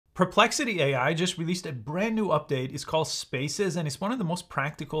Perplexity AI just released a brand new update. It's called Spaces, and it's one of the most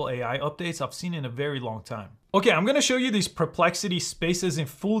practical AI updates I've seen in a very long time. Okay, I'm gonna show you these Perplexity Spaces in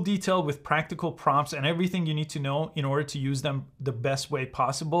full detail with practical prompts and everything you need to know in order to use them the best way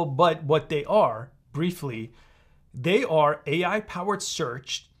possible. But what they are, briefly, they are AI-powered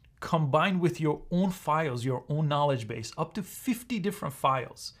search combined with your own files, your own knowledge base, up to 50 different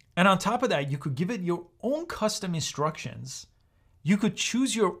files. And on top of that, you could give it your own custom instructions. You could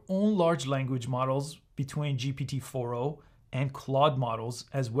choose your own large language models between GPT-4o and Claude models,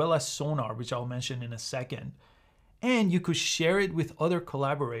 as well as Sonar, which I'll mention in a second. And you could share it with other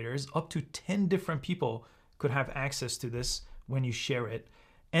collaborators. Up to 10 different people could have access to this when you share it.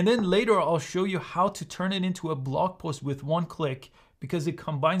 And then later, I'll show you how to turn it into a blog post with one click, because it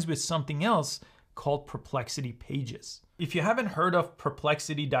combines with something else called Perplexity Pages. If you haven't heard of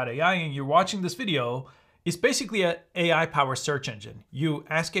Perplexity.ai and you're watching this video, it's basically an AI-powered search engine. You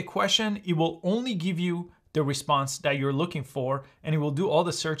ask a question, it will only give you the response that you're looking for, and it will do all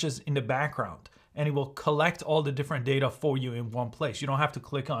the searches in the background, and it will collect all the different data for you in one place. You don't have to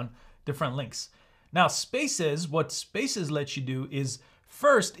click on different links. Now, Spaces, what Spaces lets you do is,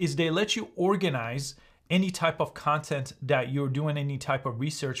 first is they let you organize any type of content that you're doing any type of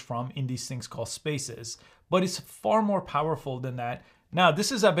research from in these things called Spaces, but it's far more powerful than that. Now,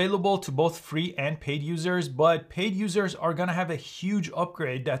 this is available to both free and paid users, but paid users are gonna have a huge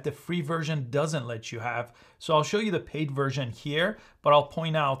upgrade that the free version doesn't let you have. So I'll show you the paid version here, but I'll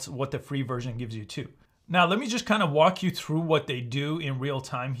point out what the free version gives you too. Now, let me just kind of walk you through what they do in real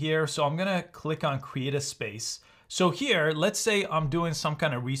time here. So I'm gonna click on create a space. So here, let's say I'm doing some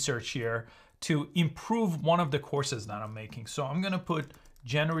kind of research here to improve one of the courses that I'm making. So I'm gonna put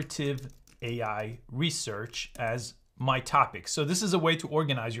generative AI research as my topic. So this is a way to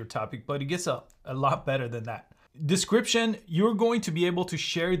organize your topic, but it gets a lot better than that. Description, you're going to be able to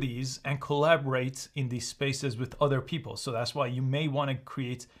share these and collaborate in these spaces with other people. So that's why you may want to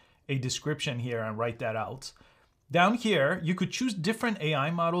create a description here and write that out. Down here, you could choose different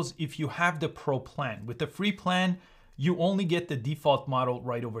AI models if you have the Pro plan. With the free plan, you only get the default model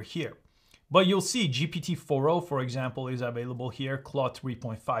right over here. But you'll see GPT-4o, for example, is available here. Claude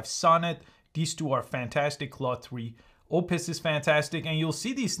 3.5 Sonnet. These two are fantastic. Claude 3 Opus is fantastic. And you'll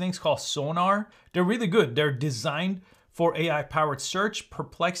see these things called Sonar. They're really good. They're designed for AI-powered search.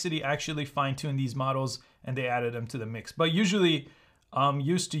 Perplexity actually fine-tuned these models and they added them to the mix. But usually I'm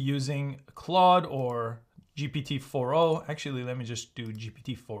used to using Claude or GPT-4o. Actually, let me just do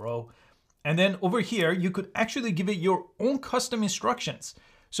GPT-4o. And then over here, you could actually give it your own custom instructions.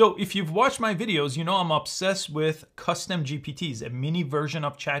 So if you've watched my videos, you know I'm obsessed with custom GPTs, a mini version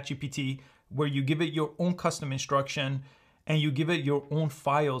of ChatGPT where you give it your own custom instruction and you give it your own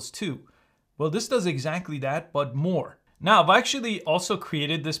files too. Well, this does exactly that, but more. Now, I've actually also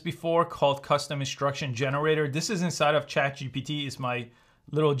created this before called Custom Instruction Generator. This is inside of ChatGPT. It's my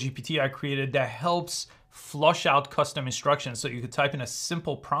little GPT I created that helps flush out custom instructions. So you could type in a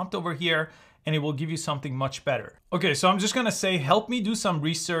simple prompt over here and it will give you something much better. Okay, so I'm just gonna say, help me do some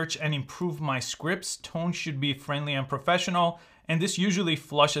research and improve my scripts. Tone should be friendly and professional. And this usually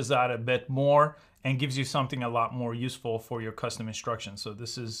flushes out a bit more and gives you something a lot more useful for your custom instructions. So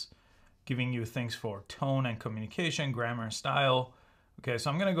this is giving you things for tone and communication, grammar and style. Okay,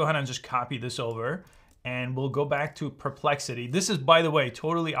 so I'm gonna go ahead and just copy this over and we'll go back to Perplexity. This is, by the way,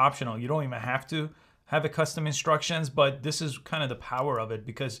 totally optional. You don't even have to have a custom instructions, but this is kind of the power of it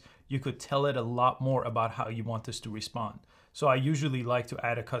because you could tell it a lot more about how you want this to respond. So I usually like to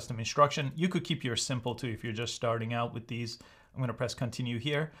add a custom instruction. You could keep yours simple too if you're just starting out with these. I'm gonna press continue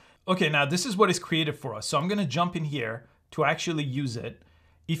here. Okay, now this is what is created for us. So I'm gonna jump in here to actually use it.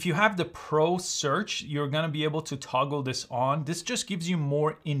 If you have the Pro search, you're gonna be able to toggle this on. This just gives you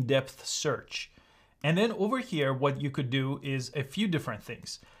more in-depth search. And then over here, what you could do is a few different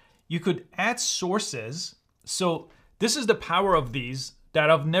things. You could add sources. So this is the power of these that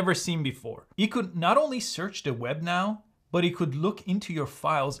I've never seen before. You could not only search the web now, but it could look into your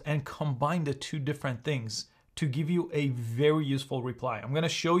files and combine the two different things to give you a very useful reply. I'm gonna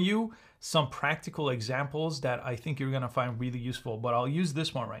show you some practical examples that I think you're gonna find really useful, but I'll use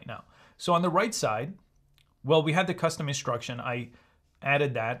this one right now. So on the right side, well, we had the custom instruction. I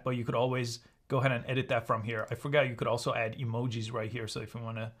added that, but you could always go ahead and edit that from here. I forgot you could also add emojis right here. So if you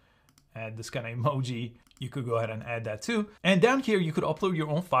wanna add this kind of emoji, you could go ahead and add that too. And down here, you could upload your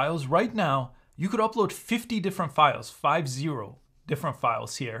own files. Right now, you could upload 50 different files, 50 different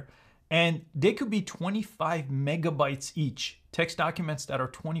files here. And they could be 25 megabytes each. Text documents that are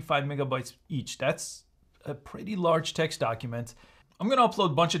 25 megabytes each. That's a pretty large text document. I'm gonna upload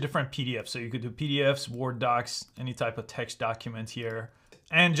a bunch of different PDFs. So you could do PDFs, Word docs, any type of text document here.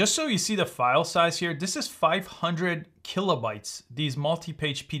 And just so you see the file size here, this is 500 kilobytes. These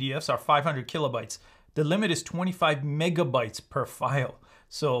multi-page PDFs are 500 kilobytes. The limit is 25 megabytes per file.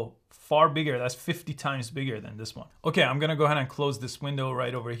 So far bigger, that's 50 times bigger than this one. Okay, I'm gonna go ahead and close this window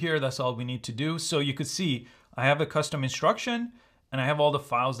right over here. That's all we need to do. So you could see I have a custom instruction and I have all the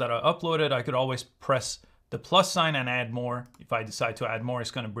files that are uploaded. I could always press the plus sign and add more. If I decide to add more,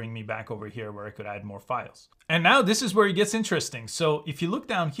 it's gonna bring me back over here where I could add more files. And now this is where it gets interesting. So if you look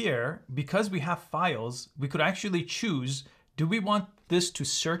down here, because we have files, we could actually choose, do we want this to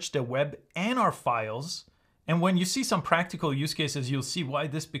search the web and our files? And when you see some practical use cases, you'll see why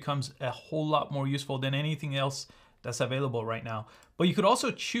this becomes a whole lot more useful than anything else that's available right now. But you could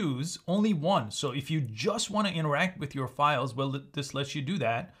also choose only one. So if you just want to interact with your files, well, this lets you do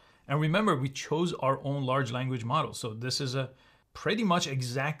that. And remember, we chose our own large language model. So this is a pretty much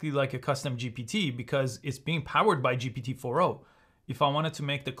exactly like a custom GPT because it's being powered by GPT-4o. If I wanted to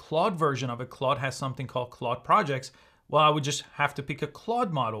make the Claude version of it, Claude has something called Claude Projects. Well, I would just have to pick a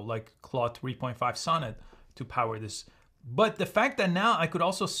Claude model like Claude 3.5 Sonnet to power this. But the fact that now I could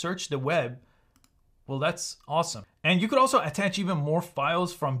also search the web, well, that's awesome. And you could also attach even more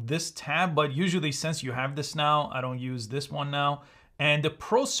files from this tab, but usually since you have this now, I don't use this one now. And the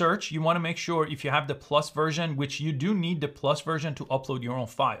Pro Search, you want to make sure if you have the Plus version, which you do need the Plus version to upload your own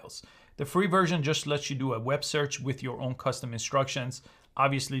files. The free version just lets you do a web search with your own custom instructions.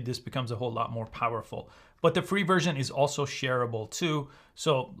 Obviously, this becomes a whole lot more powerful. But the free version is also shareable too.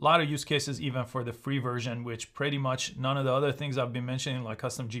 So a lot of use cases even for the free version, which pretty much none of the other things I've been mentioning like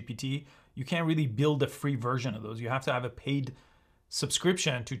custom GPT, you can't really build a free version of those. You have to have a paid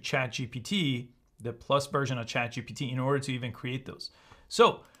subscription to ChatGPT, the Plus version of ChatGPT, in order to even create those.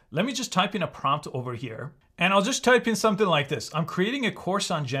 So let me just type in a prompt over here and I'll just type in something like this. I'm creating a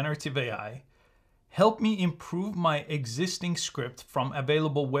course on generative AI. Help me improve my existing script from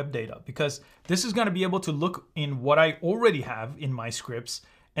available web data, because this is going to be able to look in what I already have in my scripts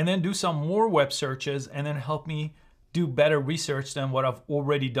and then do some more web searches and then help me do better research than what I've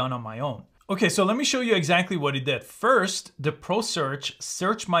already done on my own. Okay, so let me show you exactly what it did. First, the Pro Search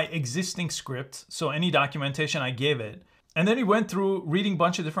searched my existing script, so any documentation I gave it, and then it went through reading a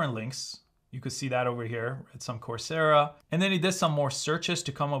bunch of different links. You could see that over here at some Coursera. And then it did some more searches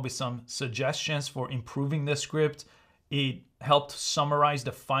to come up with some suggestions for improving the script. It helped summarize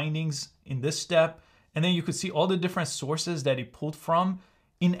the findings in this step. And then you could see all the different sources that it pulled from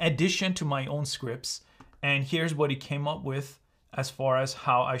in addition to my own scripts. And here's what it came up with as far as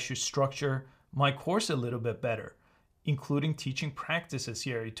how I should structure my course a little bit better, including teaching practices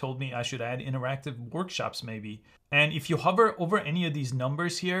here. He told me I should add interactive workshops maybe. And if you hover over any of these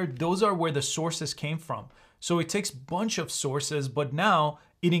numbers here, those are where the sources came from. So it takes a bunch of sources, but now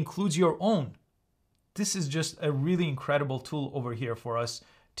it includes your own. This is just a really incredible tool over here for us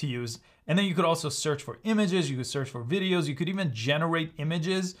to use. And then you could also search for images, you could search for videos, you could even generate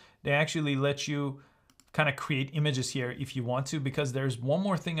images. They actually let you kind of create images here if you want to, because there's one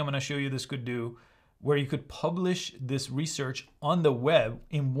more thing I'm going to show you this could do, where you could publish this research on the web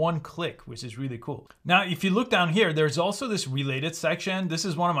in one click, which is really cool. Now, if you look down here, there's also this related section. This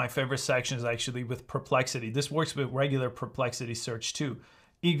is one of my favorite sections actually with Perplexity. This works with regular Perplexity search too.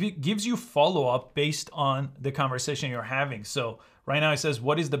 It gives you follow-up based on the conversation you're having. So right now it says,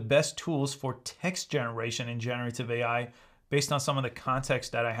 what is the best tools for text generation in generative AI based on some of the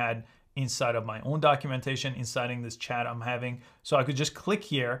context that I had inside of my own documentation, inside this chat I'm having. So I could just click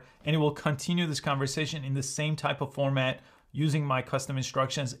here and it will continue this conversation in the same type of format using my custom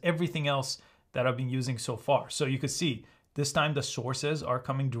instructions, everything else that I've been using so far. So you could see this time the sources are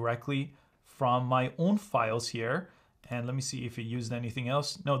coming directly from my own files here. And let me see if it used anything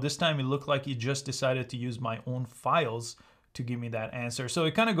else. No, this time it looked like it just decided to use my own files to give me that answer. So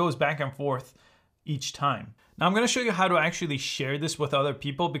it kind of goes back and forth each time. Now I'm going to show you how to actually share this with other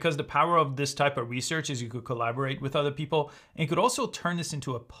people, because the power of this type of research is you could collaborate with other people, and you could also turn this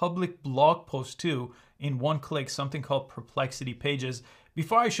into a public blog post too in one click, something called Perplexity Pages.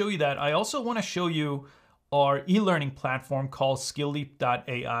 Before I show you that, I also want to show you our e-learning platform called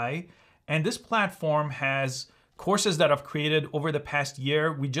skillleap.ai. And this platform has courses that I've created over the past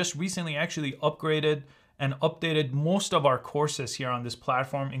year. We just recently actually upgraded and updated most of our courses here on this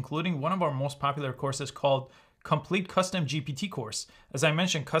platform, including one of our most popular courses called Complete Custom GPT course. As I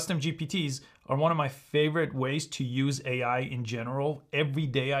mentioned, custom GPTs are one of my favorite ways to use AI in general. Every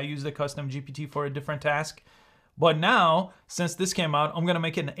day I use the custom GPT for a different task. But now, since this came out, I'm gonna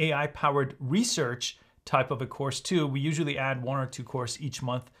make an AI-powered research type of a course too. We usually add 1 or 2 courses each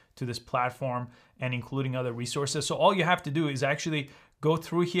month to this platform and including other resources. So all you have to do is actually go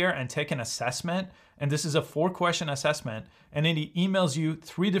through here and take an assessment. And this is a 4-question assessment. And then he emails you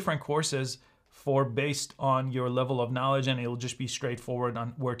 3 different courses based on your level of knowledge, and it'll just be straightforward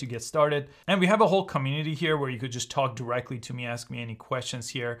on where to get started. And we have a whole community here where you could just talk directly to me, ask me any questions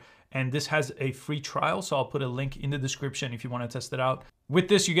here. And this has a free trial, so I'll put a link in the description if you want to test it out. With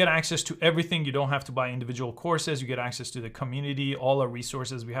this, you get access to everything. You don't have to buy individual courses. You get access to the community, all our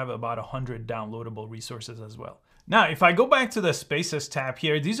resources. We have about 100 downloadable resources as well. Now, if I go back to the Spaces tab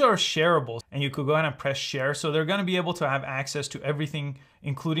here, these are shareables, and you could go ahead and press share. So they're going to be able to have access to everything,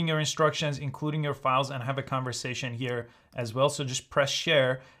 including your instructions, including your files, and have a conversation here as well. So just press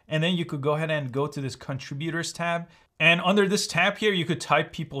share, and then you could go ahead and go to this contributors tab. And under this tab here, you could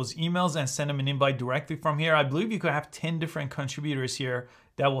type people's emails and send them an invite directly from here. I believe you could have 10 different contributors here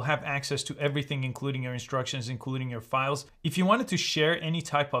that will have access to everything, including your instructions, including your files. If you wanted to share any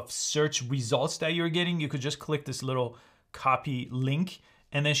type of search results that you're getting, you could just click this little copy link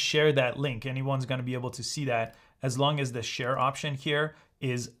and then share that link. Anyone's going to be able to see that as long as the share option here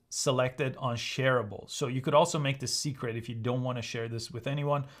is selected on shareable. So you could also make this secret if you don't want to share this with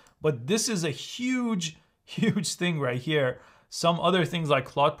anyone. But this is a huge thing right here. Some other things like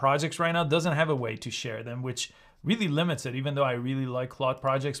Claude projects right now doesn't have a way to share them, which really limits it. Even though I really like Claude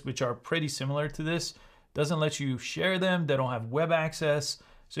projects, which are pretty similar to this, doesn't let you share them. They don't have web access.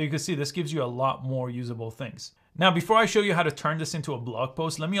 So you can see this gives you a lot more usable things. Now, before I show you how to turn this into a blog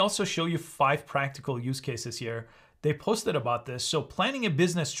post, let me also show you 5 practical use cases here. They posted about this. So planning a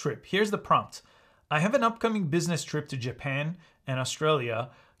business trip. Here's the prompt. I have an upcoming business trip to Japan and Australia.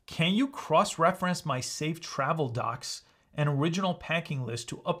 Can you cross-reference my saved travel docs and original packing list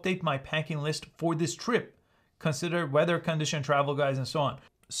to update my packing list for this trip? Consider weather condition, travel guides, and so on.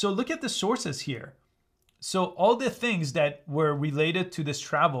 So look at the sources here. So all the things that were related to this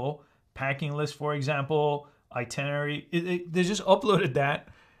travel, packing list, for example, itinerary, they just uploaded that.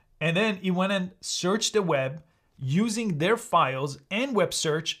 And then he went and searched the web using their files and web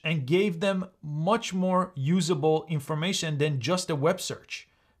search and gave them much more usable information than just a web search.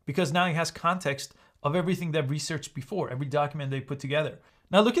 Because now he has context of everything they've researched before, every document they put together.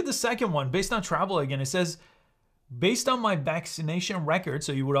 Now look at the second one, based on travel again. It says, based on my vaccination record,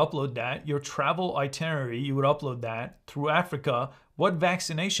 so you would upload that, your travel itinerary, you would upload that, through Africa, what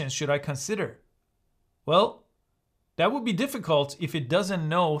vaccinations should I consider? Well, that would be difficult if it doesn't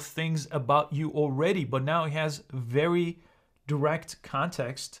know things about you already, but now it has very direct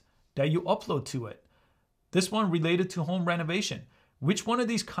context that you upload to it. This one related to home renovation. Which one of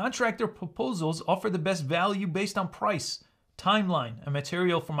these contractor proposals offer the best value based on price, timeline, and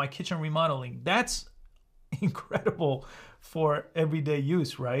material for my kitchen remodeling? That's incredible for everyday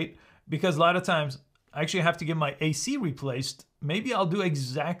use, right? Because a lot of times I actually have to get my AC replaced. Maybe I'll do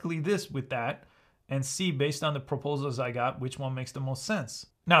exactly this with that and see based on the proposals I got, which one makes the most sense.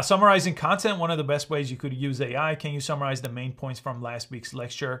 Now, summarizing content, one of the best ways you could use AI. Can you summarize the main points from last week's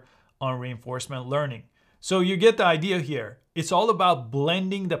lecture on reinforcement learning? So you get the idea here. It's all about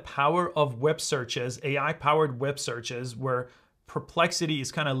blending the power of web searches, AI-powered web searches, where Perplexity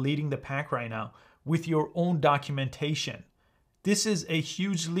is kind of leading the pack right now, with your own documentation. This is a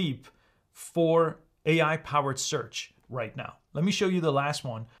huge leap for AI-powered search right now. Let me show you the last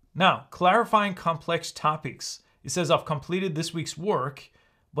one. Now, clarifying complex topics. It says, I've completed this week's work,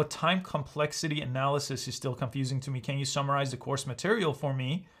 but time complexity analysis is still confusing to me. Can you summarize the course material for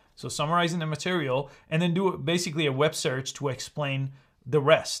me? So summarizing the material, and then do basically a web search to explain the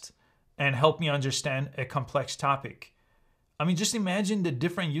rest and help me understand a complex topic. I mean, just imagine the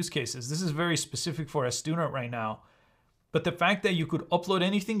different use cases. This is very specific for a student right now. But the fact that you could upload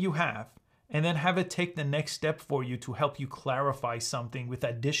anything you have and then have it take the next step for you to help you clarify something with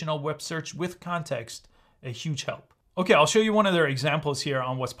additional web search with context, a huge help. Okay, I'll show you one of their examples here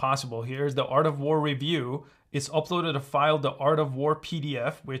on what's possible. Here's the Art of War review. It's uploaded a file, the Art of War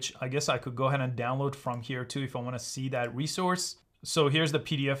PDF, which I guess I could go ahead and download from here too if I want to see that resource. So here's the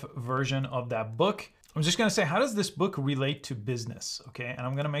PDF version of that book. I'm just going to say, how does this book relate to business? Okay, and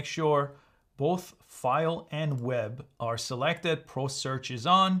I'm going to make sure both file and web are selected. Pro search is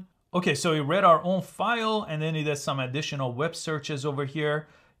on. Okay, so we read our own file and then he does some additional web searches over here.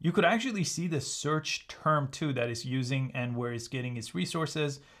 You could actually see the search term too that it's using and where it's getting its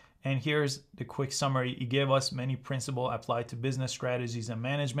resources. And here's the quick summary. It gave us many principles applied to business strategies and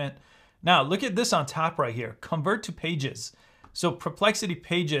management. Now look at this on top right here, convert to pages. So Perplexity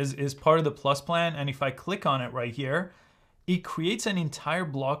Pages is part of the Plus plan. And if I click on it right here, it creates an entire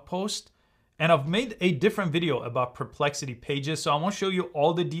blog post. And I've made a different video about Perplexity Pages, so I won't show you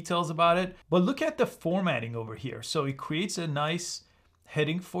all the details about it. But look at the formatting over here. So it creates a nice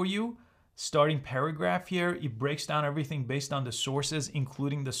heading for you, starting paragraph here. It breaks down everything based on the sources,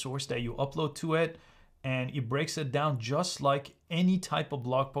 including the source that you upload to it. And it breaks it down just like any type of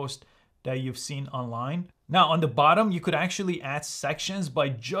blog post that you've seen online. Now on the bottom, you could actually add sections by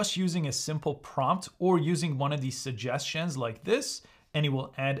just using a simple prompt or using one of these suggestions like this, and it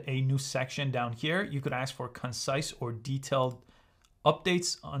will add a new section down here. You could ask for concise or detailed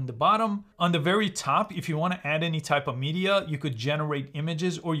updates on the bottom. On the very top, if you want to add any type of media, you could generate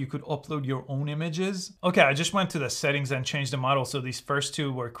images or you could upload your own images. Okay, I just went to the settings and changed the model. So these first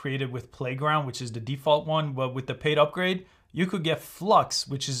two were created with Playground, which is the default one, but with the paid upgrade, you could get Flux,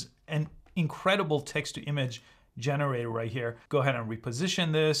 which is an incredible text to image generator right here. Go ahead and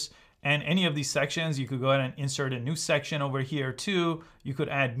reposition this. And any of these sections, you could go ahead and insert a new section over here too. You could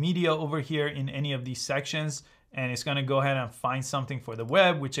add media over here in any of these sections, and it's gonna go ahead and find something for the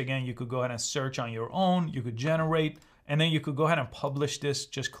web, which again, you could go ahead and search on your own. You could generate, and then you could go ahead and publish this,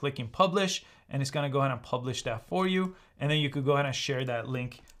 just clicking publish, and it's gonna go ahead and publish that for you. And then you could go ahead and share that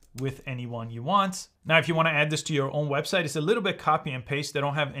link with anyone you want. Now, if you want to add this to your own website, it's a little bit copy and paste. They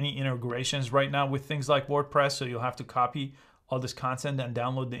don't have any integrations right now with things like WordPress, so you'll have to copy all this content and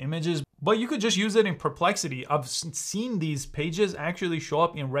download the images. But you could just use it in Perplexity. I've seen these pages actually show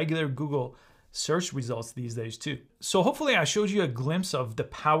up in regular Google search results these days too. So hopefully I showed you a glimpse of the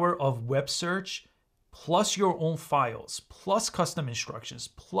power of web search, plus your own files, plus custom instructions,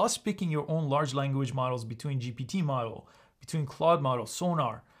 plus picking your own large language models between GPT model, between Claude model,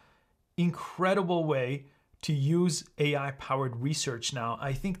 Sonar. Incredible way to use AI powered research now.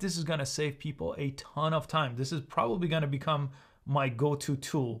 I think this is gonna save people a ton of time. This is probably gonna become my go-to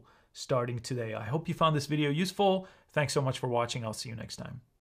tool starting today. I hope you found this video useful. Thanks so much for watching. I'll see you next time.